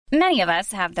Many of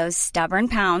us have those stubborn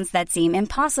pounds that seem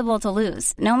impossible to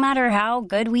lose, no matter how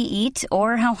good we eat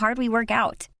or how hard we work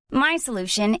out. My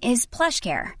solution is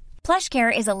PlushCare.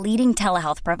 PlushCare is a leading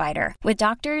telehealth provider with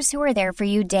doctors who are there for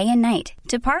you day and night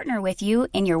to partner with you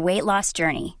in your weight loss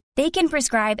journey. They can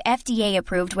prescribe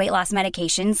FDA-approved weight loss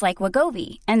medications like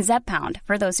Wegovy and Zepbound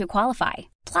for those who qualify.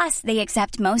 Plus, they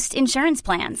accept most insurance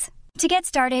plans. To get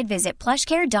started, visit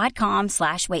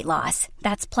plushcare.com/weightloss.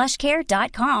 That's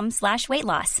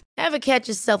plushcare.com/weightloss. Ever catch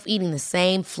yourself eating the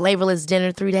same flavorless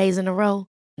dinner 3 days in a row?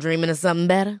 Dreaming of something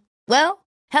better? Well,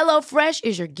 HelloFresh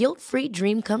is your guilt-free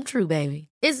dream come true, baby.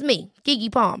 It's me, Keke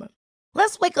Palmer.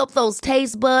 Let's wake up those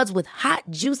taste buds with hot,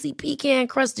 juicy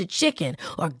pecan-crusted chicken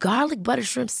or garlic butter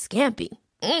shrimp scampi.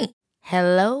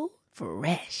 Hello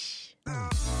Fresh.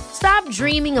 Stop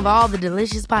dreaming of all the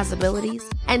delicious possibilities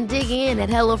and dig in at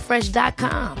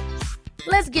HelloFresh.com.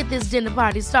 Let's get this dinner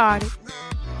party started.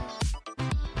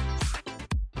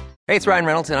 Hey, it's Ryan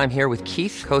Reynolds, and I'm here with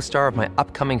Keith, co-star of my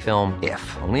upcoming film,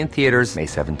 If, only in theaters May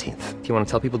 17th. Do you want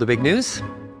to tell people the big news?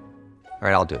 All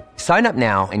right, I'll do it. Sign up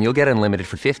now and you'll get unlimited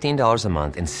for $15 a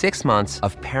month and 6 months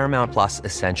of Paramount Plus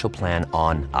Essential Plan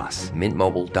on us.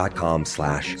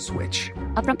 MintMobile.com/switch.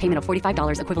 Upfront payment of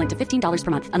 $45 equivalent to $15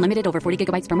 per month. Unlimited over 40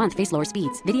 gigabytes per month. Face lower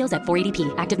speeds. Videos at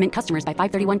 480p. Active Mint customers by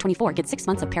 531.24 get 6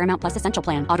 months of Paramount Plus Essential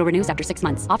Plan. Auto renews after 6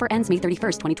 months. Offer ends May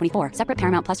 31st, 2024. Separate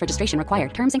Paramount Plus registration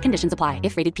required. Terms and conditions apply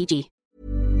if rated PG.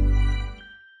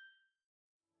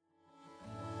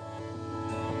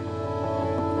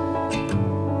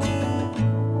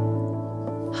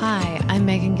 Hi, I'm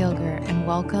Megan Gilger, and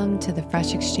welcome to the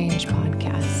Fresh Exchange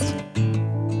podcast.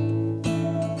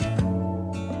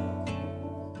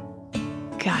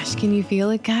 Gosh, can you feel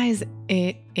it, guys?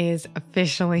 It is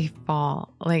officially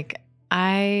fall. Like,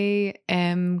 I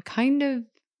am kind of,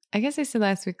 I guess I said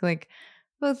last week, like,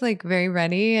 both like very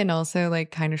ready and also like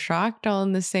kind of shocked all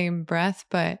in the same breath,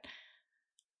 but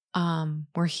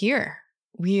we're here.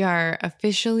 We are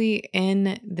officially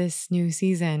in this new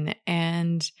season,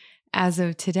 and as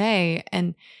of today,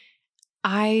 and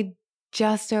I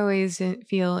just always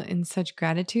feel in such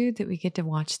gratitude that we get to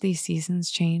watch these seasons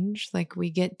change. Like, we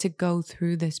get to go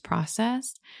through this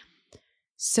process.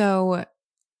 So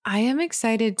I am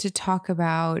excited to talk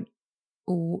about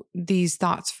these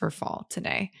thoughts for fall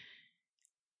today.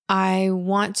 I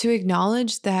want to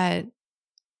acknowledge that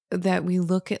we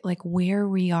look at like where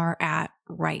we are at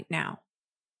right now.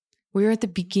 We're at the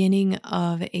beginning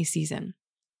of a season.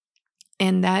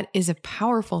 And that is a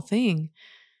powerful thing,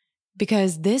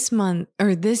 because this month,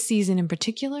 or this season in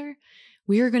particular,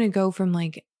 we are going to go from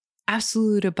like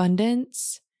absolute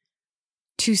abundance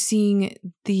to seeing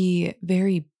the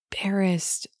very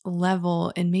barest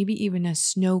level and maybe even a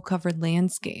snow-covered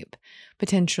landscape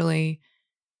potentially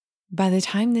by the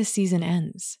time this season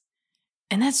ends.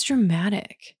 And that's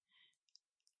dramatic.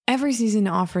 Every season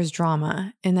offers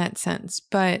drama in that sense,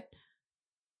 but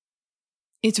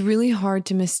it's really hard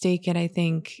to mistake it, I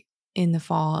think, in the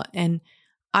fall. And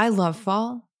I love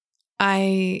fall.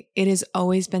 It has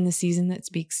always been the season that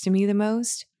speaks to me the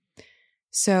most.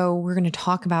 So we're going to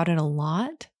talk about it a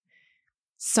lot.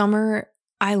 Summer,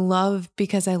 I love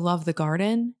because I love the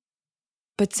garden,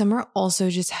 but summer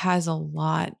also just has a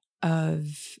lot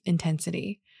of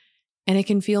intensity. And it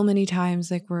can feel many times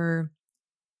like we're,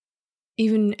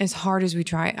 even as hard as we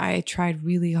try, I tried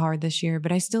really hard this year,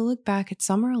 but I still look back at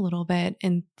summer a little bit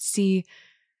and see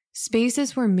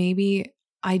spaces where maybe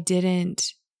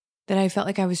that I felt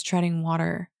like I was treading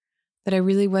water, that I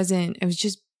really wasn't, I was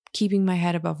just keeping my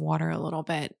head above water a little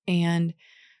bit. And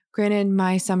granted,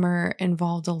 my summer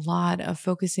involved a lot of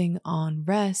focusing on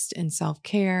rest and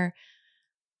self-care,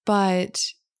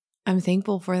 but I'm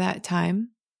thankful for that time.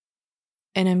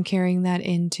 And I'm carrying that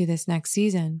into this next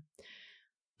season.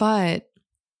 But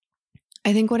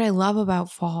I think what I love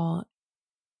about fall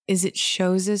is it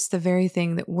shows us the very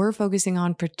thing that we're focusing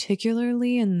on,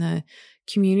 particularly in the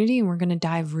community. And we're going to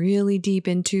dive really deep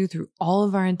into through all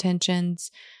of our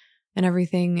intentions and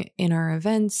everything in our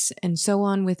events and so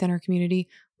on within our community,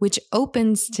 which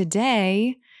opens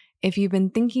today. If you've been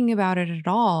thinking about it at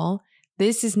all,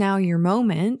 this is now your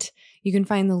moment. You can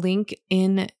find the link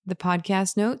in the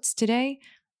podcast notes today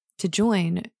to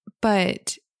join.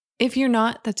 But if you're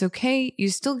not, that's okay. You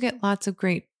still get lots of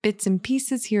great bits and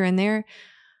pieces here and there.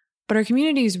 But our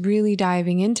community is really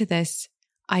diving into this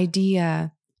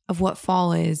idea of what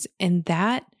fall is. And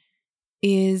that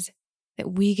is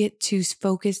that we get to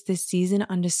focus this season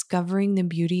on discovering the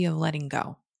beauty of letting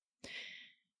go.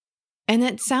 And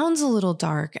that sounds a little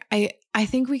dark. I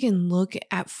think we can look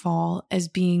at fall as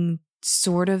being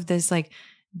sort of this like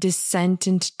descent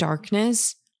into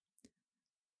darkness,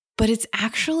 but it's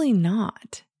actually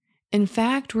not. In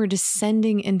fact, we're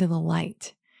descending into the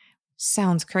light.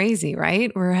 Sounds crazy,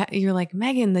 right? You're like,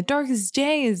 Megan, the darkest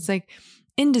day is like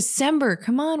in December.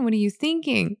 Come on, what are you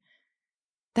thinking?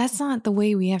 That's not the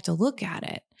way we have to look at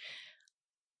it.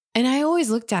 And I always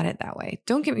looked at it that way.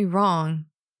 Don't get me wrong,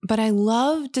 but I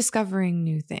love discovering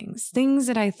new things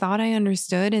that I thought I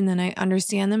understood, and then I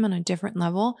understand them on a different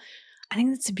level. I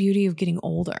think that's the beauty of getting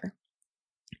older,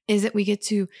 is that we get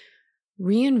to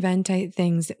reinvent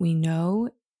things that we know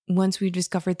once we've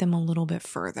discovered them a little bit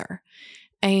further.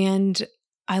 And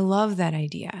I love that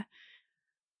idea.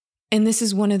 And this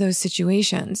is one of those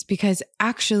situations, because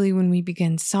actually when we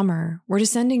begin summer, we're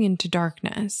descending into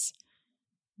darkness.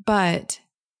 But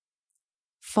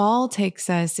fall takes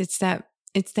us, it's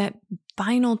that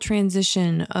final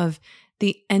transition of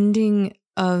the ending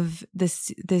of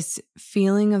this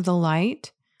feeling of the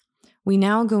light. We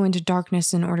now go into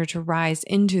darkness in order to rise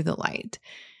into the light,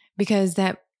 because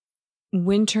that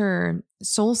winter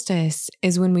solstice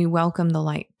is when we welcome the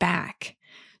light back.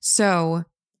 So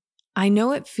I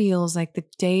know it feels like the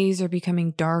days are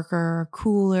becoming darker,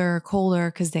 cooler, colder,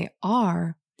 because they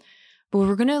are, but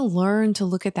we're going to learn to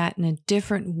look at that in a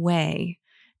different way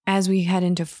as we head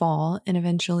into fall and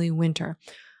eventually winter.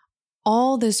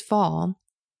 All this fall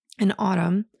and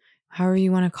autumn, however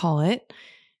you want to call it,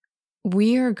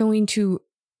 we are going to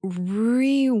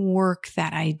rework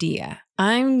that idea.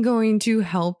 I'm going to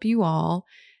help you all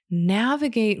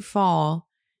navigate fall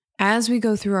as we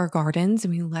go through our gardens,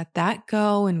 and we let that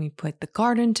go and we put the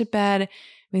garden to bed,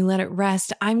 we let it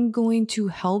rest. I'm going to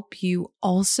help you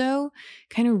also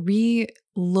kind of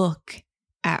re-look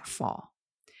at fall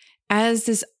as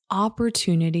this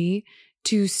opportunity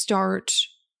to start,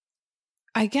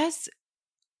 I guess,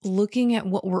 looking at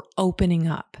what we're opening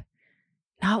up,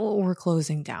 not what we're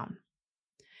closing down.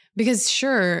 Because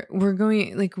sure, we're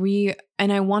going,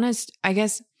 I want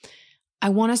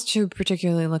us to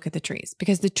particularly look at the trees,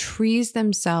 because the trees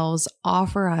themselves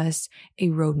offer us a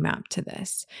roadmap to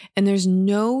this. And there's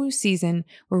no season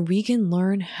where we can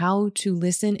learn how to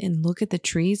listen and look at the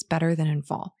trees better than in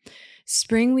fall.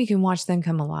 Spring, we can watch them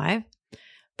come alive.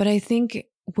 But I think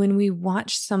when we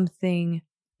watch something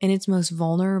in its most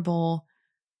vulnerable,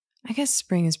 I guess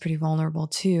spring is pretty vulnerable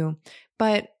too,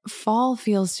 but fall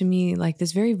feels to me like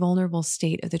this very vulnerable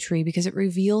state of the tree, because it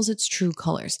reveals its true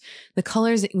colors, the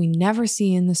colors that we never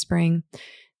see in the spring,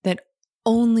 that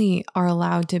only are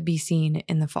allowed to be seen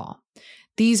in the fall.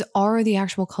 These are the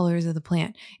actual colors of the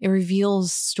plant. It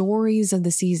reveals stories of the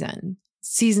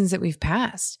seasons that we've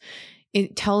passed.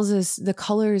 It tells us the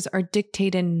colors are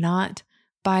dictated not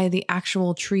by the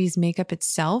actual tree's makeup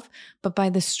itself, but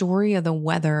by the story of the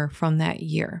weather from that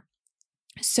year.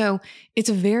 So it's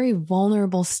a very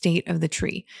vulnerable state of the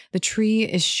tree. The tree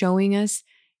is showing us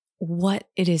what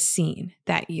it has seen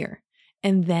that year,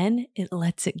 and then it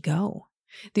lets it go.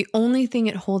 The only thing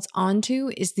it holds on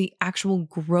to is the actual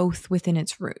growth within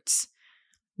its roots.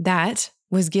 That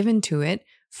was given to it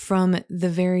from the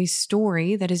very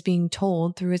story that is being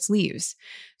told through its leaves.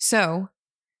 So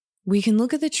we can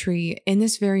look at the tree in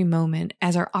this very moment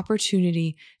as our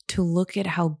opportunity to look at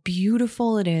how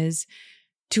beautiful it is,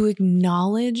 to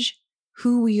acknowledge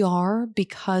who we are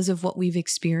because of what we've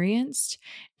experienced,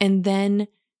 and then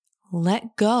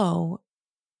let go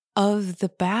of the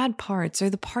bad parts or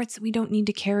the parts that we don't need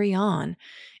to carry on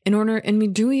and we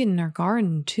do it in our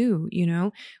garden too.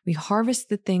 We harvest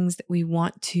the things that we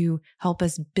want to help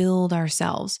us build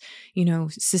ourselves,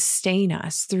 sustain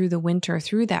us through the winter,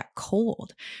 through that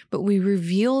cold, but we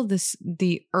reveal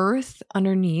the earth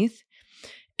underneath,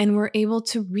 and we're able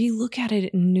to relook at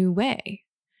it in a new way.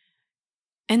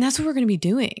 And that's what we're going to be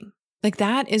doing. Like,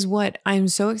 that is what I'm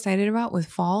so excited about with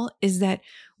fall, is that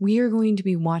we are going to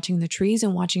be watching the trees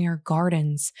and watching our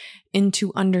gardens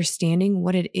into understanding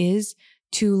what it is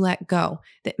to let go.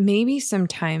 That maybe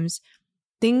sometimes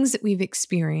things that we've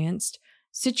experienced,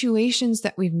 situations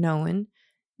that we've known,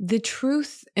 the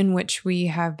truth in which we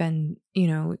have been,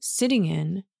 sitting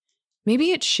in,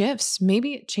 maybe it shifts,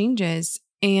 maybe it changes.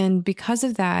 And because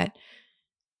of that,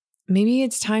 maybe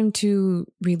it's time to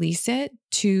release it,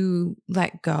 to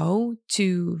let go,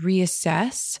 to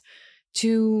reassess,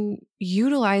 to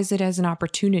utilize it as an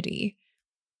opportunity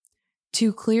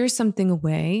to clear something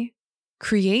away,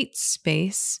 create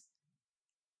space,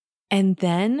 and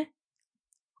then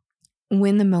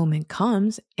when the moment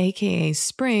comes, aka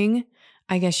spring,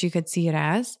 I guess you could see it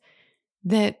as,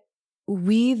 that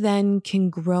we then can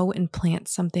grow and plant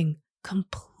something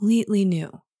completely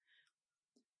new.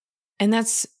 And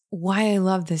that's why I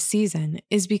love this season,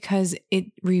 is because it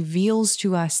reveals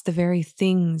to us the very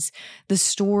things, the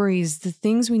stories, the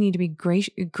things we need to be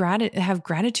have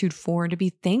gratitude for, to be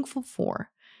thankful for.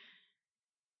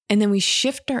 And then we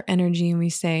shift our energy and we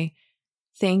say,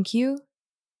 thank you.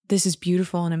 This is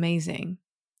beautiful and amazing.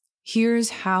 Here's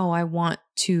how I want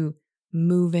to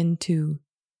move into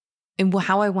and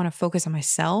how I want to focus on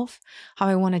myself, how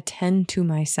I want to tend to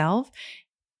myself,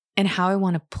 and how I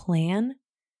want to plan.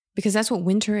 Because that's what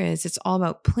winter is. It's all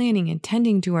about planning and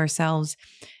tending to ourselves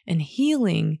and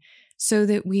healing so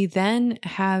that we then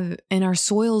have, and our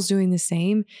soil's doing the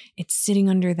same. It's sitting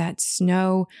under that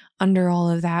snow, under all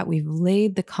of that. We've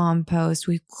laid the compost,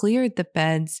 we've cleared the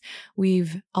beds,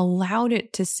 we've allowed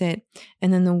it to sit.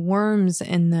 And then the worms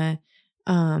and the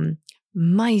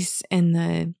mice and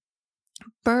the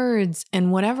birds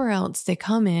and whatever else, they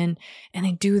come in and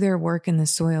they do their work in the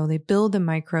soil. They build the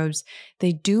microbes,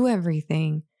 they do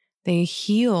everything. They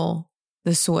heal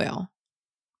the soil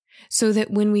so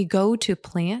that when we go to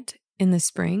plant in the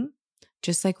spring,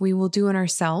 just like we will do in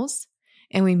ourselves,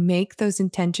 and we make those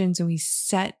intentions and we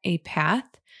set a path,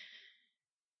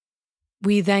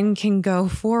 we then can go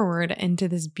forward into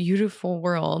this beautiful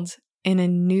world in a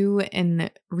new and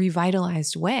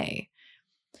revitalized way.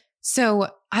 So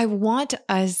I want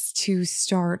us to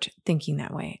start thinking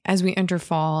that way as we enter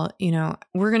fall. You know,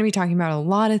 we're going to be talking about a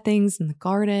lot of things in the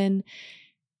garden,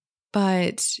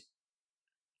 but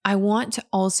I want to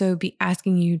also be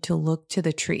asking you to look to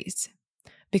the trees,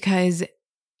 because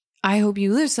I hope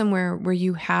you live somewhere where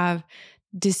you have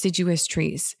deciduous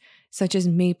trees, such as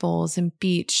maples and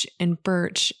beech and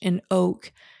birch and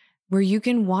oak, where you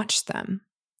can watch them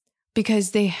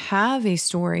because they have a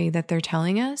story that they're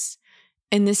telling us.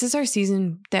 And this is our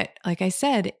season that, like I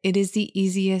said, it is the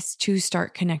easiest to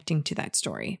start connecting to that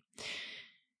story.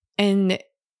 And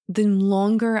the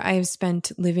longer I have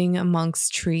spent living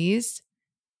amongst trees,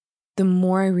 the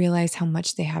more I realize how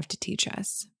much they have to teach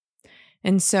us.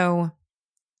 And so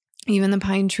even the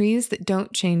pine trees that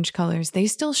don't change colors, they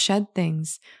still shed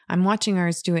things. I'm watching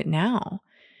ours do it now.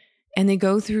 And they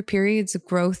go through periods of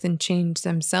growth and change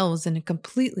themselves in a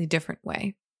completely different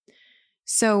way.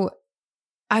 So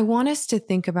I want us to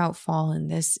think about fall in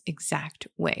this exact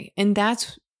way. And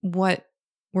that's what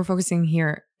we're focusing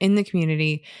here in the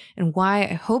community and why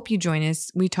I hope you join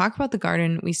us. We talk about the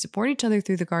garden, we support each other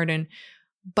through the garden,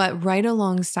 but right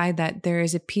alongside that, there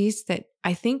is a piece that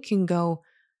I think can go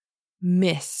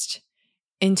missed.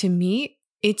 And to me,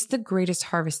 it's the greatest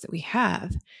harvest that we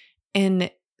have.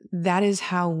 And that is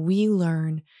how we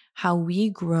learn, how we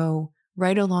grow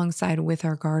right alongside with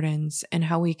our gardens, and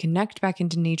how we connect back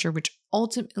into nature, which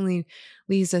ultimately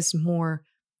leaves us more,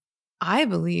 I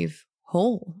believe,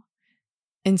 whole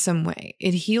in some way.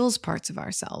 It heals parts of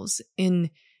ourselves,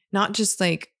 in not just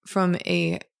like from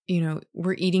a,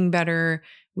 we're eating better,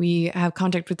 we have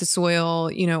contact with the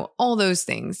soil, all those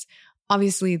things.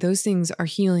 Obviously, those things are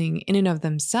healing in and of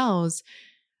themselves,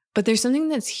 but there's something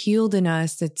that's healed in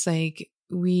us that's like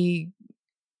we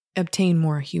obtain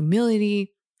more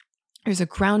humility. There's a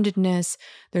groundedness.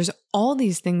 There's all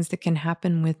these things that can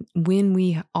happen when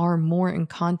we are more in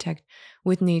contact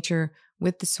with nature,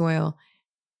 with the soil.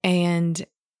 And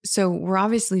so we're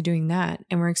obviously doing that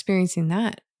and we're experiencing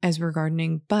that as we're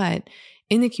gardening. But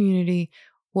in the community,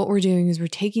 what we're doing is we're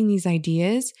taking these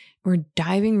ideas, we're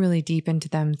diving really deep into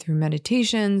them through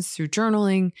meditations, through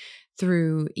journaling,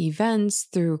 through events,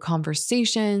 through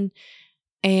conversation.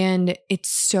 And it's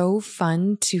so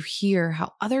fun to hear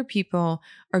how other people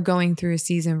are going through a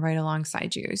season right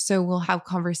alongside you. So we'll have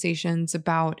conversations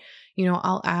about,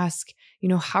 I'll ask,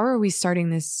 how are we starting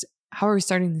this? How are we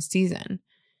starting this season?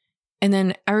 And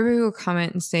then everybody will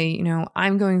comment and say,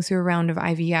 I'm going through a round of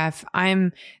IVF.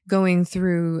 I'm going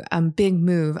through a big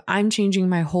move. I'm changing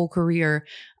my whole career.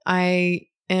 I've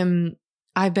been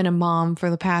a mom for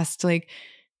the past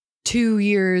 2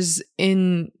 years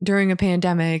during a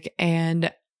pandemic,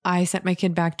 and I sent my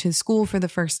kid back to school for the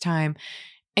first time.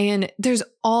 And there's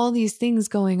all these things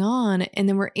going on. And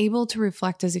then we're able to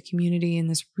reflect as a community in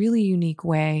this really unique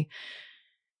way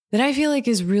that I feel like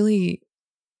is really,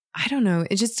 I don't know,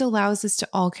 it just allows us to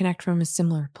all connect from a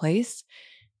similar place.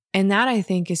 And that I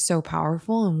think is so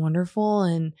powerful and wonderful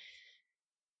and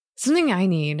something I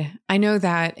need. I know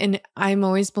that. And I'm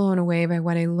always blown away by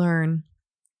what I learn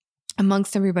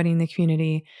amongst everybody in the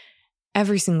community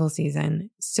every single season.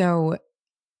 So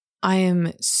I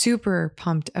am super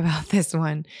pumped about this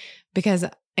one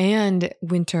and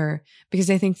winter, because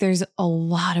I think there's a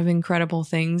lot of incredible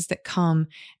things that come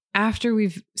after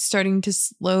we've starting to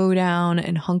slow down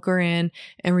and hunker in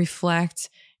and reflect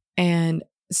and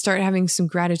start having some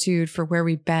gratitude for where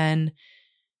we've been.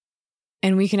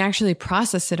 And we can actually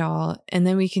process it all. And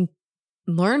then we can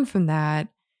learn from that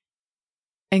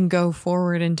and go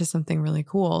forward into something really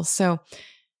cool. So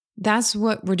that's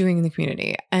what we're doing in the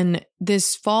community. And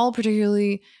this fall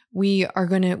particularly, we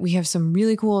have some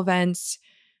really cool events.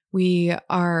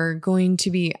 I'm going to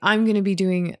be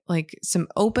doing like some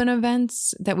open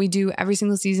events that we do every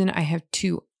single season. I have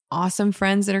 2 awesome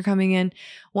friends that are coming in.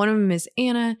 One of them is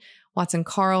Anna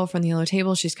Watson-Carl from the Yellow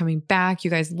Table. She's coming back.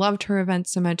 You guys loved her event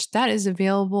so much. That is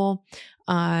available.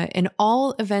 And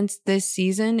all events this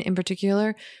season in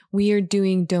particular, we are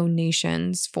doing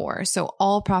donations for. So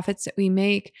all profits that we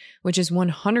make, which is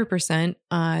 100%,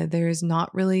 there is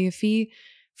not really a fee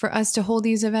for us to hold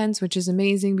these events, which is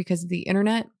amazing because of the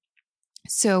internet.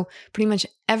 So pretty much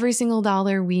every single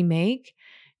dollar we make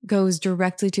goes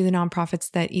directly to the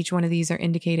nonprofits that each one of these are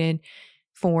indicated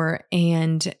for.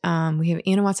 And we have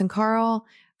Anna Watson-Carl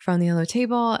from the Yellow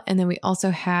Table. And then we also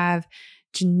have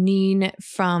Janine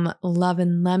from Love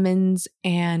and Lemons.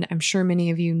 And I'm sure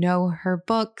many of you know her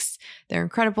books. They're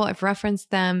incredible. I've referenced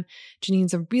them.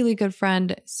 Janine's a really good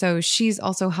friend. So she's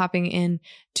also hopping in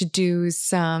to do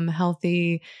some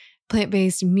healthy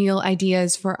plant-based meal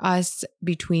ideas for us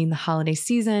between the holiday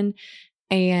season.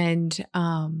 And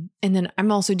then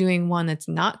I'm also doing one that's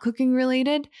not cooking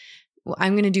related. Well,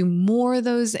 I'm going to do more of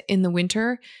those in the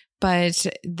winter, but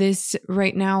this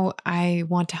right now, I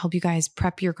want to help you guys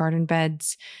prep your garden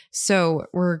beds. So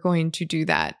we're going to do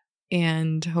that.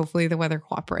 And hopefully the weather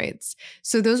cooperates.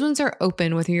 So those ones are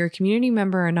open, whether you're a community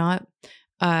member or not.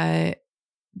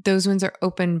 Those ones are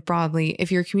open broadly. If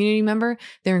you're a community member,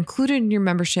 they're included in your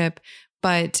membership.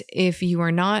 But if you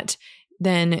are not,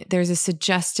 then there's a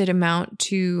suggested amount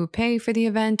to pay for the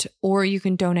event, or you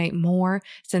can donate more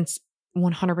since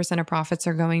 100% of profits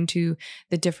are going to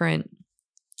the different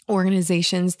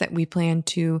organizations that we plan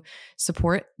to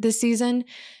support this season.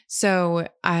 So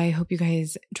I hope you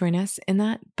guys join us in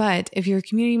that. But if you're a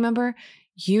community member,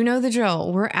 you know the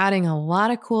drill. We're adding a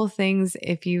lot of cool things.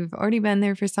 If you've already been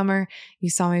there for summer, you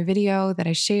saw my video that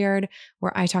I shared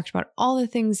where I talked about all the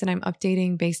things that I'm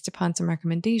updating based upon some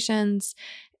recommendations.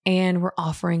 And we're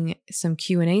offering some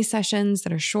Q&A sessions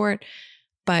that are short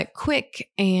but quick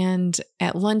and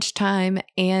at lunchtime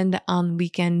and on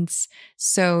weekends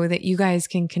so that you guys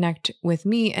can connect with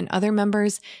me and other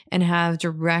members and have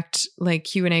direct like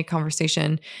Q&A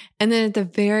conversation. And then at the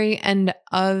very end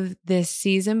of this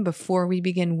season, before we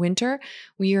begin winter,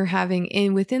 we are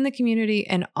having within the community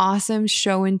an awesome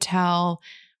show and tell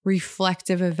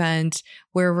reflective event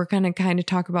where we're going to kind of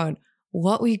talk about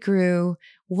what we grew,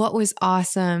 what was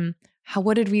awesome,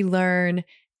 what did we learn,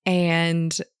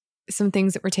 and some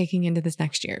things that we're taking into this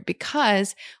next year.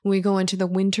 Because when we go into the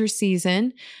winter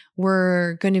season,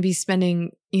 we're going to be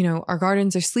spending, our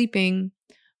gardens are sleeping,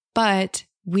 but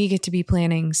we get to be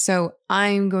planning. So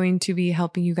I'm going to be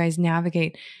helping you guys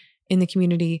navigate in the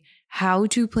community how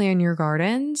to plan your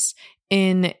gardens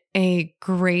in a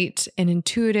great and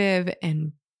intuitive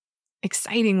and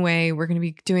exciting way. We're going to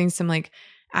be doing some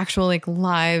actual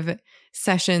live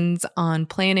sessions on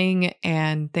planning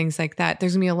and things like that.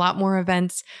 There's gonna be a lot more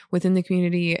events within the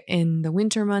community in the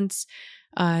winter months,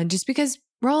 just because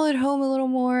we're all at home a little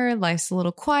more, life's a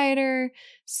little quieter.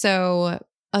 So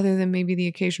other than maybe the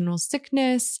occasional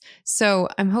sickness. So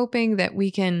I'm hoping that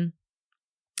we can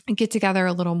get together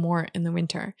a little more in the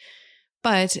winter.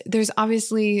 But there's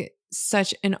obviously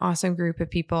such an awesome group of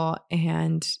people.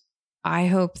 And I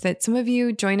hope that some of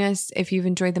you join us if you've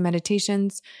enjoyed the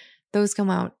meditations. Those come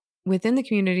out within the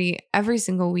community every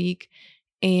single week.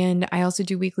 And I also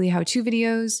do weekly how-to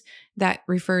videos that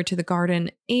refer to the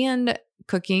garden and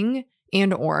cooking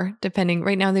or depending.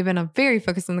 Right now, they've been very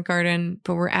focused on the garden,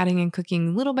 but we're adding in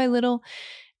cooking little by little.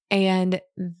 And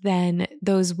then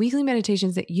those weekly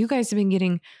meditations that you guys have been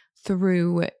getting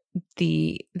through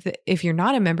if you're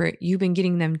not a member, you've been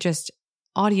getting them just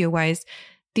audio-wise.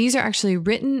 These are actually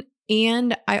written,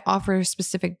 and I offer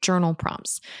specific journal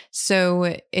prompts.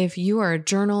 So if you are a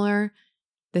journaler,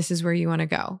 this is where you want to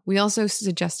go. We also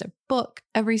suggest a book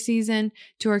every season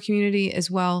to our community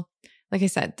as well. Like I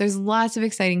said, there's lots of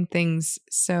exciting things.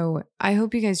 So I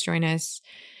hope you guys join us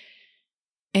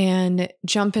and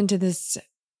jump into this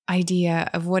idea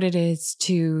of what it is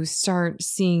to start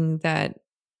seeing that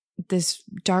this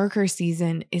darker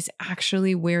season is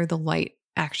actually where the light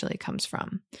actually comes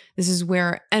from. This is where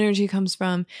our energy comes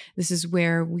from. This is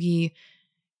where we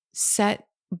set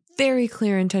very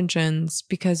clear intentions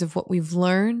because of what we've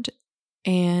learned.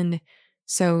 And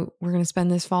so we're going to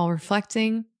spend this fall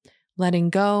reflecting, letting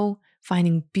go,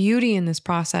 finding beauty in this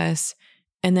process,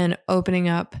 and then opening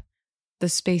up the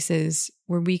spaces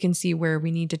where we can see where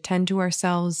we need to tend to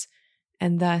ourselves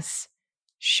and thus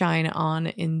shine on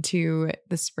into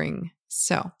the spring.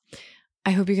 So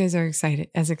I hope you guys are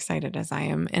as excited as I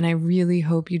am. And I really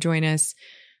hope you join us,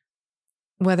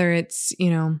 whether it's,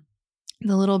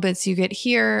 the little bits you get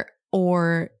here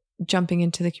or jumping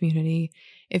into the community.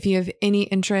 If you have any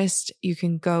interest, you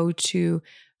can go to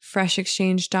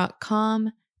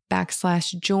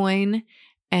freshexchange.com/join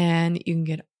and you can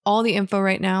get all the info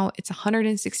right now. It's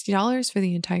 $160 for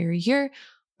the entire year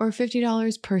or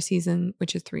 $50 per season,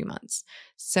 which is 3 months.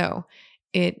 So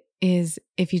it is,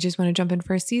 if you just want to jump in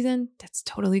for a season, that's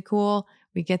totally cool.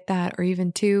 We get that, or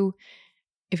even 2.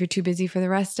 If you're too busy for the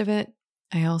rest of it,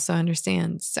 I also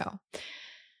understand. So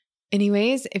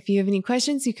anyways, if you have any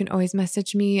questions, you can always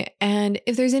message me. And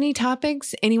if there's any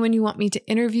topics, anyone you want me to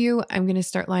interview, I'm going to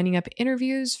start lining up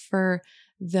interviews for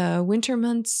the winter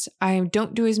months. I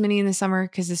don't do as many in the summer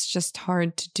because it's just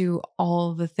hard to do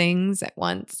all the things at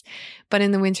once. But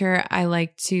in the winter, I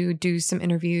like to do some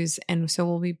interviews. And so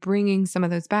we'll be bringing some of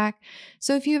those back.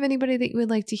 So if you have anybody that you would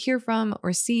like to hear from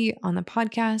or see on the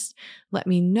podcast, let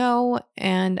me know.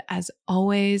 And as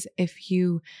always, if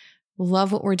you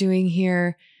love what we're doing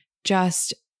here,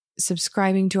 just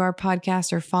subscribing to our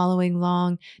podcast or following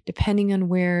along, depending on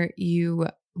where you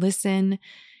listen,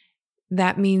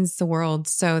 that means the world.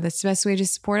 So that's the best way to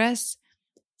support us.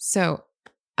 So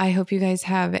I hope you guys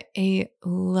have a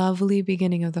lovely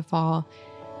beginning of the fall.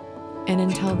 And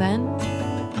until then,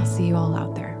 I'll see you all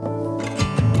out there.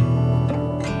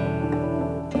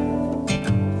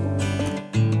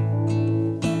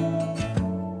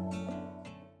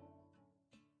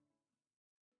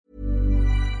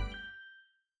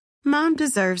 Mom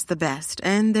deserves the best,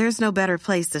 and there's no better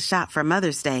place to shop for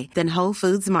Mother's Day than Whole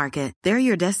Foods Market. They're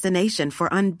your destination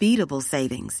for unbeatable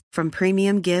savings, from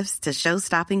premium gifts to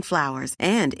show-stopping flowers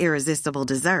and irresistible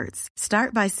desserts.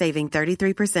 Start by saving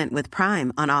 33% with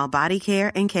Prime on all body care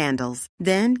and candles.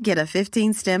 Then get a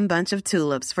 15-stem bunch of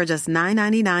tulips for just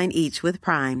 $9.99 each with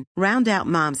Prime. Round out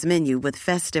Mom's menu with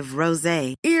festive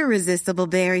rosé, irresistible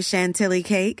berry chantilly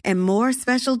cake, and more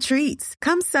special treats.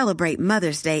 Come celebrate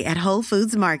Mother's Day at Whole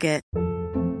Foods Market.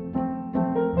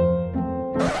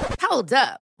 Hold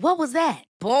up. What was that?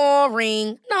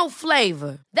 Boring. No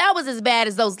flavor. That was as bad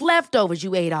as those leftovers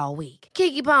you ate all week.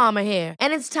 Keke Palmer here.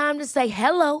 And it's time to say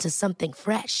hello to something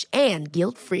fresh and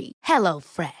guilt-free. Hello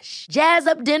Fresh. Jazz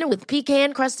up dinner with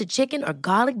pecan-crusted chicken or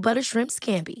garlic butter shrimp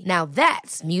scampi. Now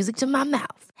that's music to my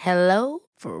mouth. Hello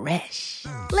Fresh.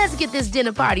 Let's get this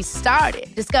dinner party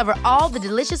started. Discover all the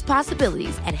delicious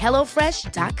possibilities at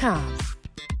HelloFresh.com.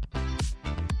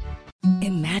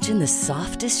 Imagine the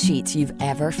softest sheets you've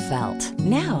ever felt.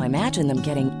 Now imagine them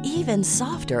getting even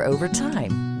softer over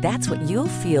time. That's what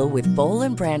you'll feel with Boll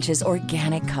 & Branch's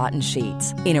organic cotton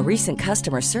sheets. In a recent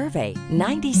customer survey,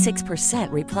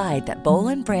 96% replied that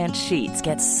Boll & Branch sheets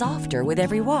get softer with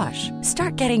every wash.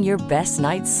 Start getting your best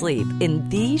night's sleep in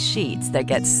these sheets that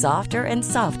get softer and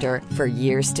softer for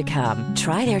years to come.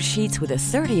 Try their sheets with a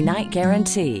 30-night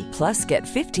guarantee. Plus, get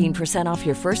 15% off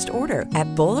your first order at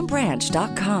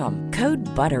bollandbranch.com. Code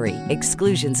BUTTERY.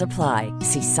 Exclusions apply.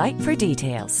 See site for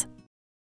details.